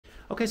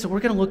Okay, so we're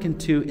going to look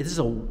into, this is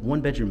a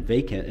one bedroom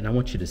vacant, and I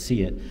want you to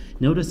see it.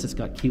 Notice it's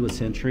got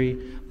keyless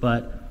entry,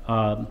 but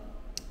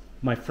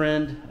my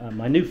friend,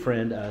 my new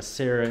friend,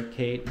 Sarah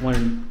Kate,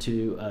 wanted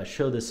to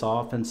show this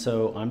off, and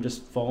so I'm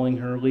just following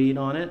her lead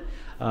on it.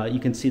 You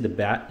can see the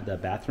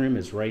bathroom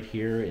is right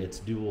here. It's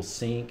dual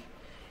sink,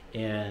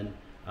 and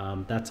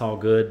that's all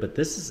good, but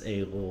this is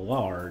a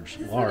large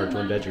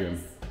one bedroom.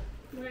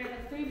 Where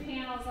the 3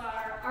 panels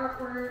are,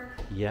 artwork,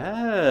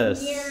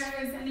 yes,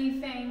 mirrors,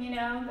 anything, you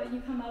know, that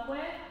you come up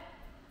with.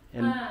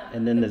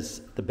 And then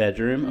there's the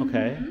bedroom.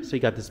 Okay, so you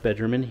got this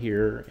bedroom in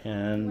here,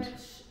 and which,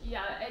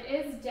 yeah, it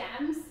is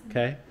Dems.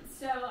 Okay.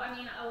 So I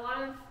mean,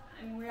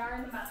 we are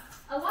in the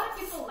a lot of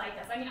people like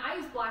this. I mean, I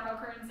use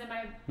blackout curtains in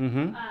my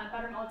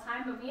bedroom all the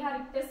time,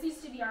 but this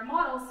used to be our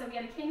model, so we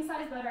had a king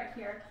size bed right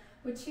here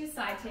with 2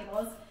 side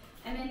tables.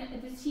 And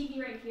then the TV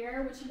right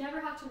here, which you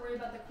never have to worry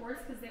about the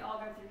cords because they all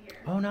go through here.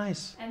 Oh,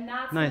 nice. And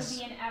that's going to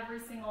be in every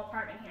single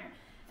apartment here.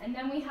 And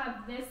then we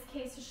have this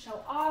case to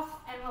show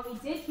off. And what we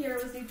did here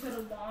was we put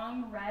a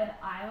long red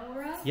aisle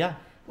rug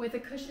with a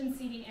cushioned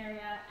seating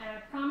area. And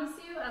I promise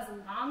you, as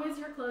long as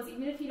your clothes,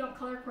 even if you don't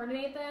color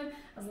coordinate them,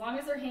 as long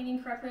as they're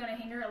hanging correctly on a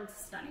hanger, it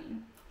looks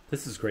stunning.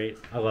 This is great.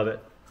 I love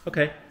it.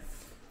 Okay.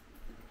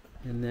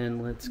 And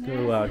then let's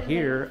go out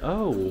here.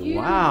 Oh,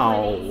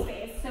 wow.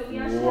 So we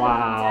actually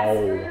have a desk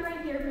area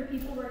right here for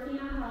people working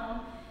at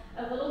home,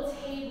 a little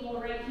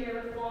table right here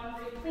with long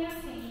green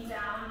plants hanging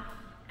down,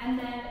 and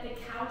then the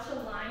couch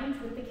aligned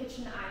with the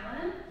kitchen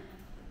island,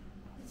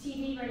 the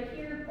TV right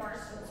here, bar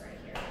stools right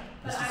here.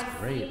 But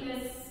I've seen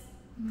this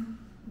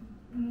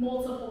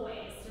multiple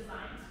ways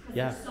designed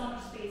because there's so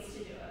much space to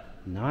do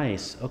it.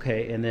 Nice.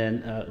 Okay, and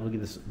then look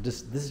at this.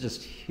 This is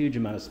just a huge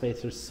amount of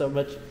space. There's so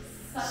much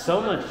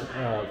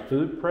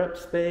food prep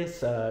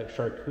space,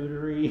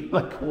 charcuterie,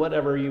 like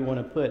whatever you want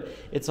to put.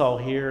 It's all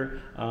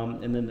here.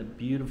 And then the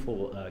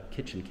beautiful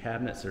kitchen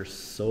cabinets. They're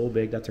so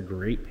big. That's a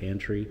great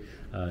pantry,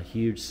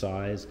 huge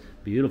size,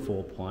 beautiful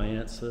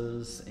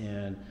appliances.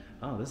 And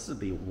oh, this would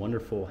be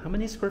wonderful. How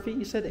many square feet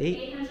you said?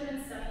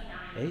 879.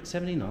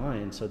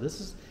 879. So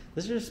this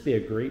would just be a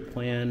great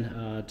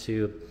plan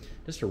to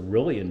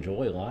really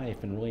enjoy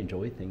life and really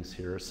enjoy things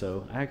here.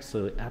 So I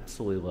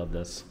absolutely love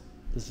this.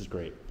 This is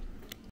great.